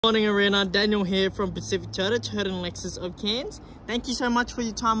Morning Irina, Daniel here from Pacific Toyota and Lexus of Cairns. Thank you so much for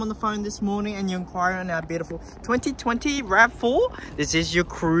your time on the phone this morning and your inquiry on our beautiful 2020 RAV4. This is your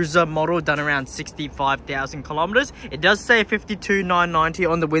cruiser model, done around 65,000 kilometers. It does say 52,990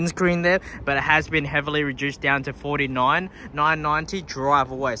 on the windscreen there, but it has been heavily reduced down to 49,990 drive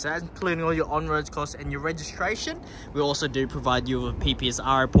away. So that's including all your on-roads costs and your registration. We also do provide you with a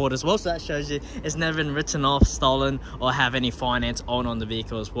PPSR report as well, so that shows you it's never been written off, stolen, or have any finance on the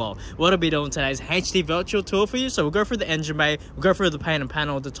vehicle as well. What I'll be doing today is an HD virtual tour for you. So we'll go through the engine bay, we'll go through the paint and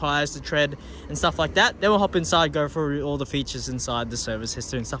panel, the tires, the tread and stuff like that. Then we'll hop inside, go through all the features inside, the service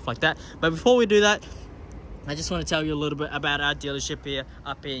history and stuff like that. But before we do that, I just want to tell you a little bit about our dealership here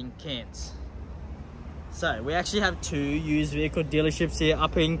up in Cairns. So we actually have two used vehicle dealerships here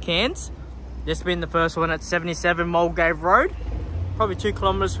up in Cairns. This being the first one at 77 Mulgrave Road, probably 2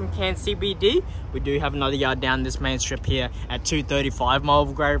 kilometers from Cairns CBD. We do have another yard down this main strip here at 235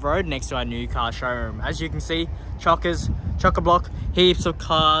 Mulgrave Road, next to our new car showroom. As you can see, chocker block, heaps of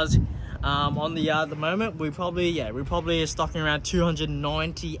cars on the yard at the moment. We probably are stocking around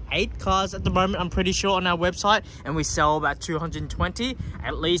 298 cars at the moment, I'm pretty sure, on our website, and we sell about 220.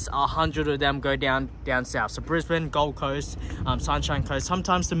 At least 100 of them go down south, so Brisbane, Gold Coast, Sunshine Coast,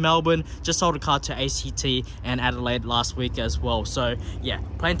 sometimes to Melbourne. Just sold a car to ACT and Adelaide last week as well. So yeah,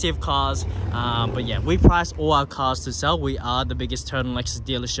 plenty of cars, but yeah, we price all our cars to sell. We are the biggest Toyota Lexus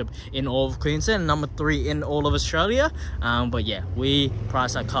dealership in all of Queensland, number 3 in all of Australia. But yeah, we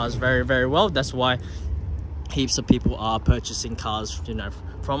price our cars very well. That's why heaps of people are purchasing cars, you know,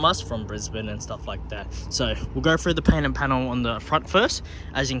 from us, from Brisbane and stuff like that. So we'll go through the paint and panel on the front first.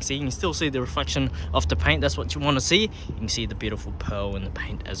 As you can still see the reflection of the paint. That's what you want to see. You can see the beautiful pearl in the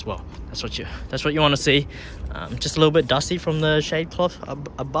paint as well. That's what you want to see. Just a little bit dusty from the shade cloth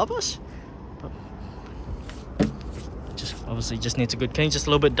above us, but obviously just needs a good clean. Just a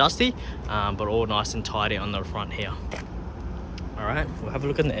little bit dusty, but all nice and tidy on the front here. All right, we'll have a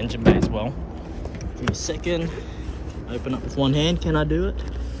look in the engine bay as well. Give me a second. Open up with one hand. Can I do it?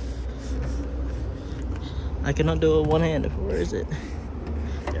 I cannot do it with one hand. Where is it?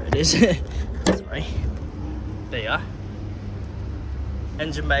 There it is. Sorry. There you are.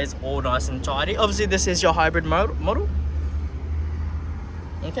 Engine bay is all nice and tidy. Obviously, this is your hybrid model.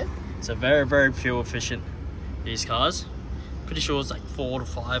 Okay. So very fuel efficient, these cars. Pretty sure it's like 4 to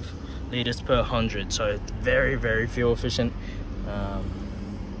 5 liters per 100. So it's very fuel efficient.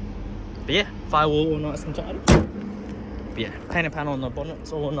 But yeah, firewall all nice and tidy. But yeah, painted panel on the bonnet,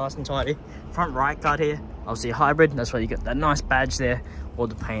 it's all nice and tidy. Front right guard here, obviously hybrid, that's why you get that nice badge there. All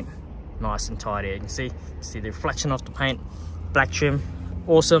the paint nice and tidy. You can see the reflection of the paint. Black trim,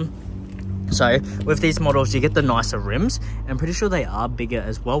 awesome. So with these models you get the nicer rims. I'm pretty sure they are bigger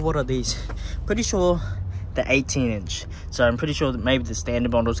as well. What are these? Pretty sure the 18-inch. So I'm pretty sure that maybe the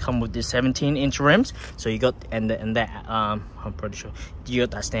standard models come with the 17-inch rims. So you got and that I'm pretty sure you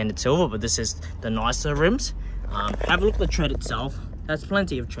got that standard silver, but this is the nicer rims. Have a look at the tread itself. That's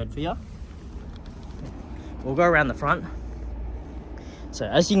plenty of tread for you. We'll go around the front. So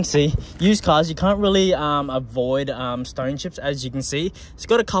as you can see, used cars, you can't really avoid stone chips. As you can see, it's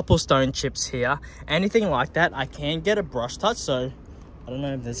got a couple stone chips here. Anything like that, I can get a brush touch. So I don't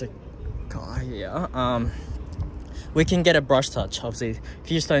know if there's a car here. We can get a brush touch. Obviously, a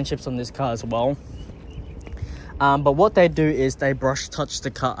few stone chips on this car as well. But what they do is they brush touch the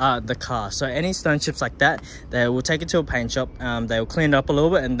car. So any stone chips like that, they will take it to a paint shop. They will clean it up a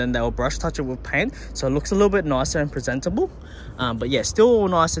little bit, and then they will brush touch it with paint, so it looks a little bit nicer and presentable. But yeah, still all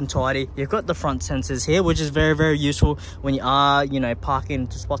nice and tidy. You've got the front sensors here, which is very useful when you are, you know, parking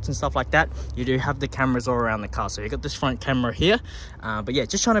into spots and stuff like that. You do have the cameras all around the car, so you've got this front camera here. But yeah,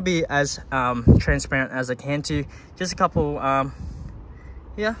 just trying to be as transparent as I can to just a couple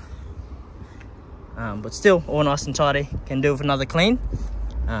yeah. But still all nice and tidy. Can do with another clean.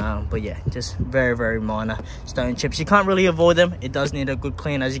 But yeah, just very minor stone chips. You can't really avoid them. It does need a good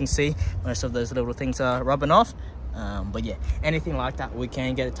clean. As you can see, most of those little things are rubbing off. But yeah, anything like that, we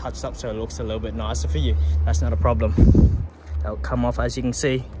can get it touched up so it looks a little bit nicer for you. That's not a problem. That'll come off, as you can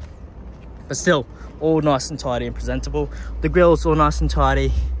see. But still, all nice and tidy and presentable. The grill's all nice and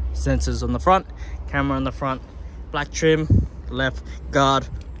tidy. Sensors on the front, camera on the front, black trim, left guard,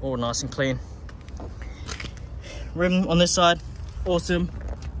 all nice and clean. Rim on this side, awesome.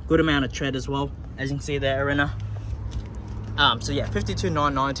 Good amount of tread as well, as you can see there, Irina. So yeah,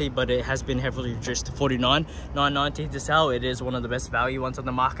 52,990, but it has been heavily reduced to 49,990 to sell. It is one of the best value ones on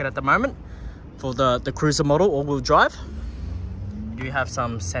the market at the moment for the cruiser model, all-wheel drive. You do have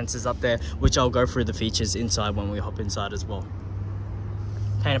some sensors up there, which I'll go through the features inside when we hop inside as well.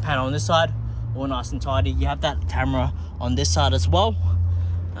 Painted panel on this side, all nice and tidy. You have that camera on this side as well.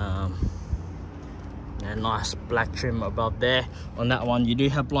 And nice black trim above there. On that one, you do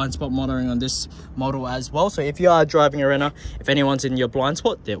have blind spot monitoring on this model as well. So if you are driving Irina, if anyone's in your blind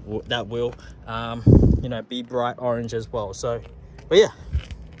spot, that will you know, be bright orange as well. So, but yeah,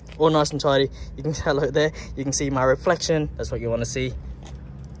 all nice and tidy. You can tell over there, you can see my reflection. That's what you want to see.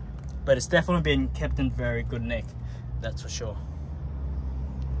 But it's definitely been kept in very good nick, that's for sure.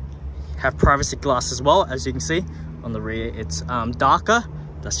 Have privacy glass as well, as you can see on the rear. It's darker.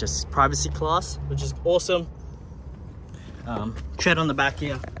 That's just privacy glass, which is awesome. Tread on the back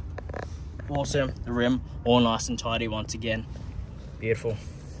here, awesome. The rim all nice and tidy once again, beautiful.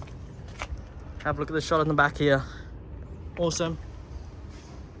 Have a look at the shot on the back here, awesome.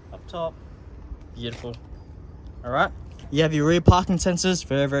 Up top, beautiful. All right, you have your rear parking sensors,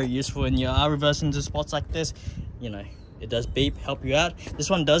 very useful when you are reversing into spots like this. You know, it does beep, help you out. This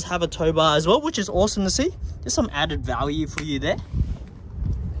one does have a tow bar as well, which is awesome to see. There's some added value for you there.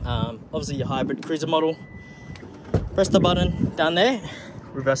 Obviously your hybrid cruiser model. Press the button down there,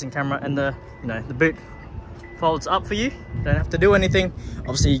 reversing camera, and the boot folds up for you. Don't have to do anything.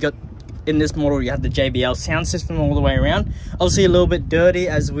 Obviously you got, in this model, you have the JBL sound system all the way around. Obviously a little bit dirty,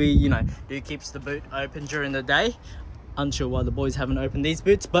 as we do keeps the boot open during the day. Unsure why the boys haven't opened these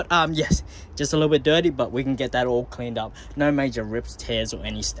boots, but yes, just a little bit dirty, but we can get that all cleaned up. No major rips, tears, or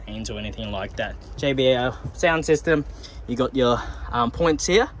any stains or anything like that. JBL sound system. You got your points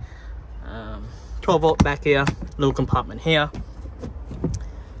here, 12 volt back here, little compartment here.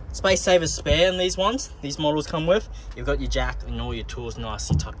 Space savers spare in these ones. These models come with. You've got your jack and all your tools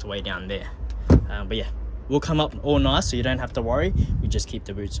nicely tucked away down there. But yeah, will come up all nice, so you don't have to worry. We just keep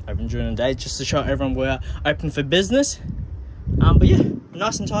the boots open during the day just to show everyone we're open for business. But yeah,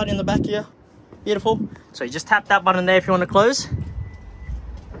 nice and tidy in the back here, beautiful. So you just tap that button there if you want to close,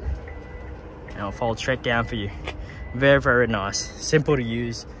 and it'll fold straight down for you. Very nice, simple to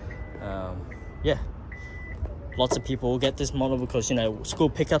use. Yeah, lots of people will get this model because, you know, school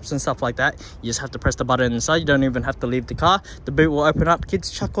pickups and stuff like that. You just have to press the button inside. You don't even have to leave the car. The boot will open up. Kids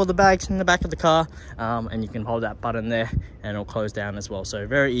chuck all the bags in the back of the car, and you can hold that button there and it'll close down as well. So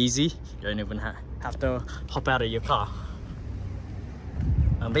very easy. You don't even have to hop out of your car.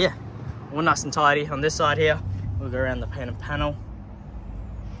 But yeah, all nice and tidy. On this side here, we'll go around the painted panel.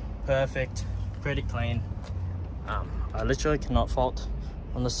 Perfect, pretty clean. I literally cannot fault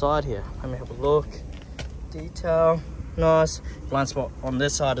on the side here. Let me have a look. Detail, nice. Blind spot on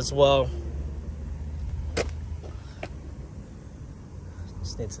this side as well.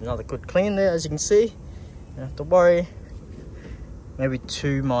 Just needs another good clean there, as you can see. Don't have to worry. Maybe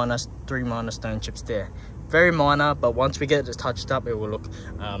 2 minor, 3 minor stone chips there. Very minor, but once we get it touched up, it will look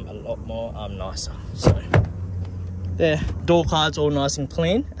a lot more nicer. So there, door cards all nice and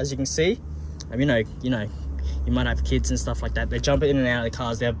clean, as you can see. You might have kids and stuff like that. They jump in and out of the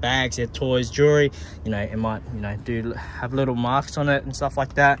cars. They have bags, they have toys, jewelry. It might, do have little marks on it and stuff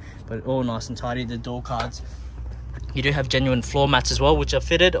like that. But all nice and tidy. The door cards. You do have genuine floor mats as well, which are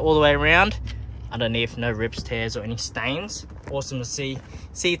fitted all the way around. Underneath, no rips, tears, or any stains. Awesome to see.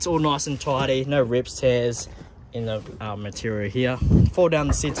 Seats all nice and tidy. No rips, tears in the material here. Fold down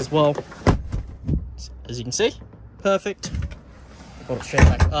the seats as well. As you can see, perfect. Fold it straight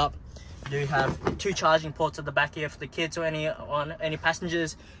back up. Do have 2 charging ports at the back here for the kids or any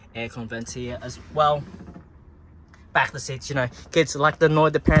passengers. Aircon vents here as well. Back of the seats, kids like to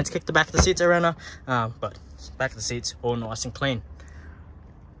annoy the parents, kick the back of the seats around, but back of the seats all nice and clean.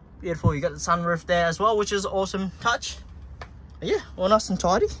 Beautiful. You got the sunroof there as well, which is awesome touch. But yeah, all nice and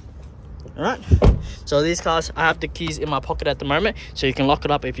tidy. All right. So these cars, I have the keys in my pocket at the moment, so you can lock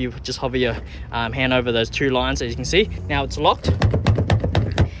it up if you just hover your hand over those 2 lines, as you can see. Now it's locked.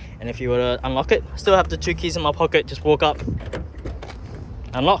 And if you were to unlock it, still have the 2 keys in my pocket. Just walk up,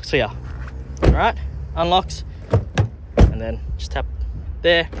 unlocks for you. All right, unlocks, and then just tap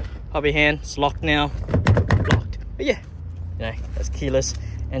there, hover your hand, it's locked now, locked. But yeah, that's keyless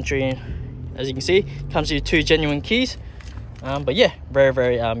entry. As you can see, comes with 2 genuine keys. But yeah,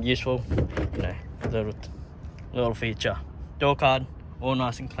 very useful, little feature. Door card, all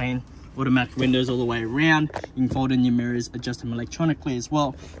nice and clean. Automatic windows all the way around. You can fold in your mirrors, adjust them electronically as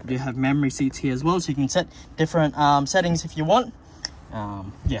well. You do have memory seats here as well, so you can set different settings if you want.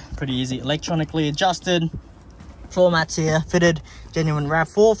 Yeah, pretty easy. Electronically adjusted. Floor mats here, fitted, genuine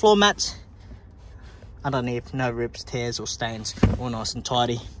RAV4 floor mats. Underneath, no rips, tears, or stains. All nice and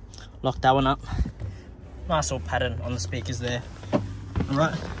tidy. Lock that one up. Nice little pattern on the speakers there. All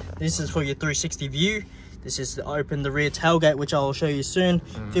right, this is for your 360 view. This is to open the rear tailgate, which I'll show you soon.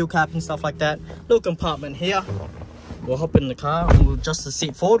 Fuel cap and stuff like that. Little compartment here. We'll hop in the car and we'll adjust the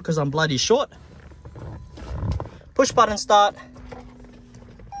seat forward because I'm bloody short. Push button start.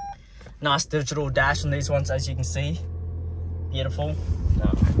 Nice digital dash on these ones, as you can see. Beautiful.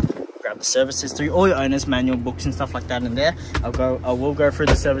 Grab the service history, all your owner's manual, books and stuff like that in there. I will go through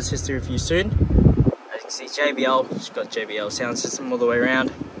the service history with you soon. As you can see, JBL, it's got JBL sound system all the way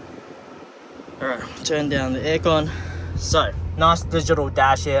around. Alright, turn down the aircon. So, nice digital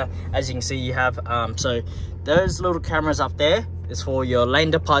dash here. As you can see, you have, so those little cameras up there is for your lane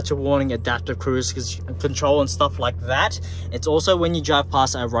departure warning, adaptive cruise control and stuff like that. It's also when you drive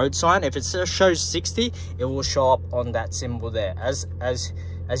past a road sign, if it shows 60, it will show up on that symbol there. As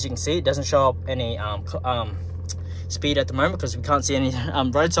you can see, it doesn't show up any speed at the moment because we can't see any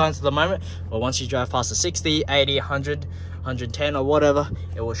road signs at the moment. But once you drive past the 60, 80, 100, 110 or whatever,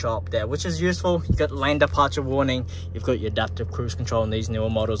 it will show up there, which is useful. You've got lane departure warning, you've got your adaptive cruise control in these newer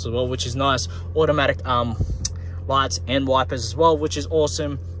models as well, which is nice. Automatic lights and wipers as well, which is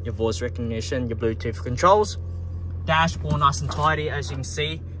awesome. Your voice recognition, your Bluetooth controls. Dash all nice and tidy, as you can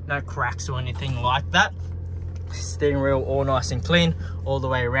see. No cracks or anything like that. Steering wheel all nice and clean all the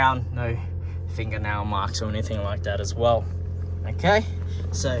way around. No fingernail marks or anything like that as well. Okay,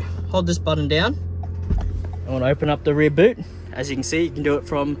 so hold this button down. I want to open up the rear boot. As you can see, you can do it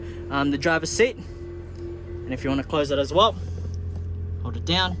from the driver's seat. And if you want to close it as well, hold it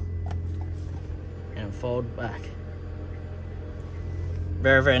down and fold back.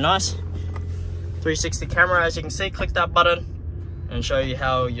 Very, very nice. 360 camera, as you can see. Click that button and show you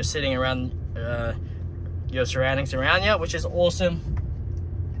how you're sitting around your surroundings around you, which is awesome.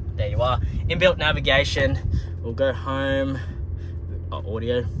 There you are. Inbuilt navigation. We'll go home.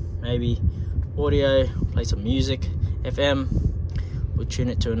 Audio, maybe. Audio, play some music. FM. We'll tune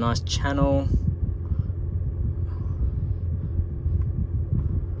it to a nice channel.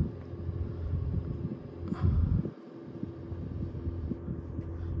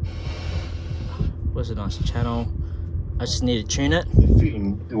 Was a nice channel. I just need to tune it.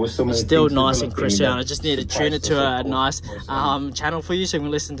 It's still nice and crisp sound. I just need to tune it to a nice channel for you so you can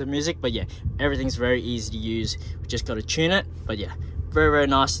listen to music. But yeah, everything's very easy to use. We just got to tune it. But yeah, very, very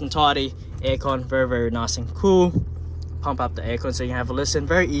nice and tidy. Aircon, very, very nice and cool. Pump up the aircon so you can have a listen.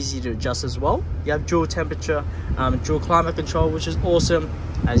 Very easy to adjust as well. You have dual temperature, dual climate control, which is awesome,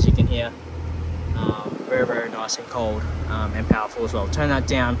 as you can hear. Very, very nice and cold and powerful as well. Turn that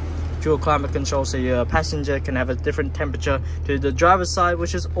down. Dual climate control so your passenger can have a different temperature to the driver's side,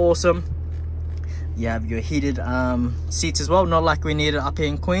 which is awesome. You have your heated seats as well, not like we need it up here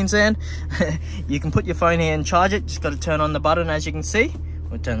in Queensland. You can put your phone here and charge it. Just got to turn on the button, as you can see.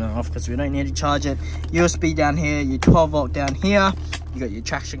 We'll turn that off because we don't need to charge it. USB down here, your 12 volt down here. You got your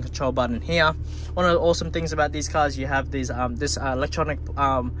traction control button here. One of the awesome things about these cars, you have these this electronic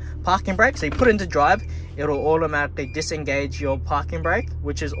parking brake. So you put it into drive, it'll automatically disengage your parking brake,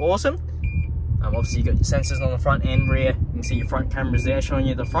 which is awesome. Obviously you got your sensors on the front and rear. You can see your front cameras there showing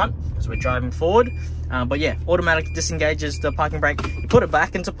you the front as we're driving forward. But yeah, automatically disengages the parking brake. You put it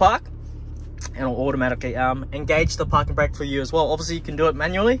back into park and it'll automatically engage the parking brake for you as well. Obviously you can do it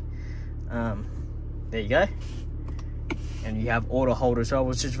manually. There you go. And you have auto hold as well,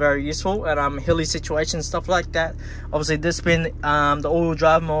 which is very useful and hilly situations, stuff like that. Obviously this being the all-wheel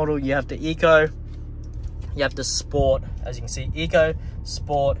drive model, you have the eco, you have the sport, as you can see, eco,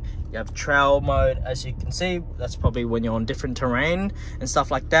 sport, you have trail mode, as you can see. That's probably when you're on different terrain and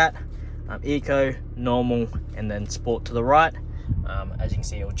stuff like that. Eco, normal, and then sport to the right. As you can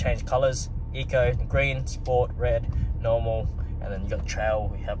see, it will change colors. Eco, green, sport, red, normal, and then you got trail.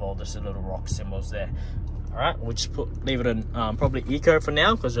 We have all this little rock symbols there. All right, we'll just leave it in probably eco for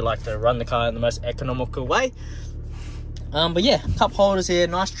now because we like to run the car in the most economical way. But yeah, cup holders here,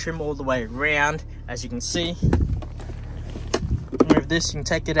 nice trim all the way around, as you can see. Move this, you can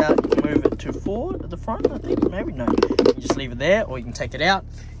take it out, move it to forward at the front, I think, maybe, no. You can just leave it there, or you can take it out.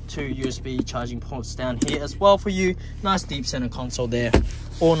 2 USB charging ports down here as well for you. Nice deep center console there,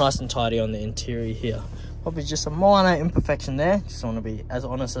 all nice and tidy on the interior here. Probably just a minor imperfection there, just want to be as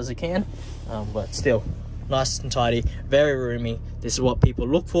honest as I can, but still nice and tidy, very roomy. This is what people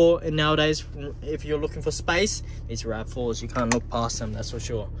look for nowadays. If you're looking for space, these RAV4s, you can't look past them, that's for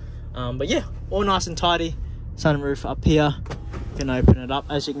sure. But yeah, all nice and tidy. Sunroof up here, you can open it up,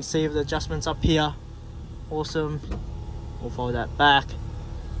 as you can see with the adjustments up here. Awesome. We'll fold that back,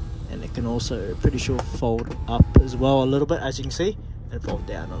 and it can also, pretty sure, fold up as well a little bit, as you can see, and fold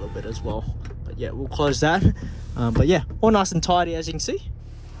down a little bit as well. But yeah, we'll close that. But yeah, all nice and tidy, as you can see.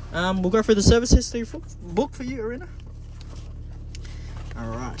 We'll go through the service history book for you, Irina.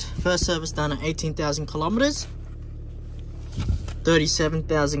 Alright, first service done at 18,000 kilometers,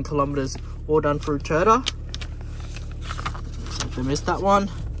 37,000 kilometers all done through Toyota. Looks like I missed that one.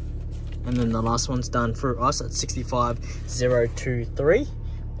 And then the last one's done through us at 65,023.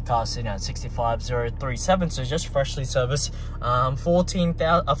 The car's sitting at 65,037, so just freshly serviced 14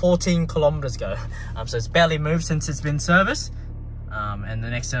 kilometers ago. So it's barely moved since it's been serviced. And the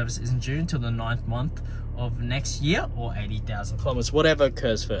next service is in June till the 9th month of next year, or 80,000 kilometers, whatever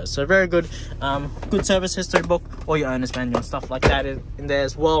occurs first. So very good. Good service history book, all your owner's manual and stuff like that in there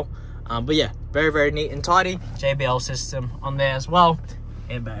as well. But yeah, very, very neat and tidy. JBL system on there as well.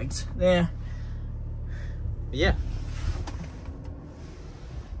 Airbags there. But yeah,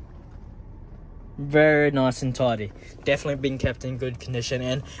 very nice and tidy. Definitely been kept in good condition,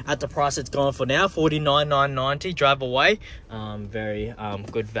 and at the price it's gone for now, $49,990 drive away. Very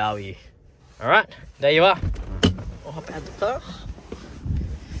good value. All right, there you are. I'll hop out the car.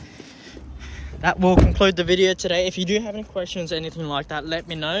 That will conclude the video today. If you do have any questions, anything like that, let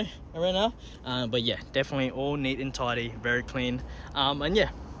me know, Irina. But yeah, definitely all neat and tidy, very clean. And yeah,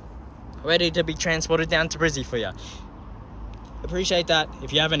 ready to be transported down to Brizzy for you. Appreciate that.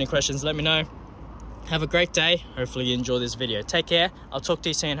 If you have any questions, let me know. Have a great day. Hopefully you enjoy this video. Take care. I'll talk to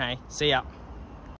you soon. Hey, see ya.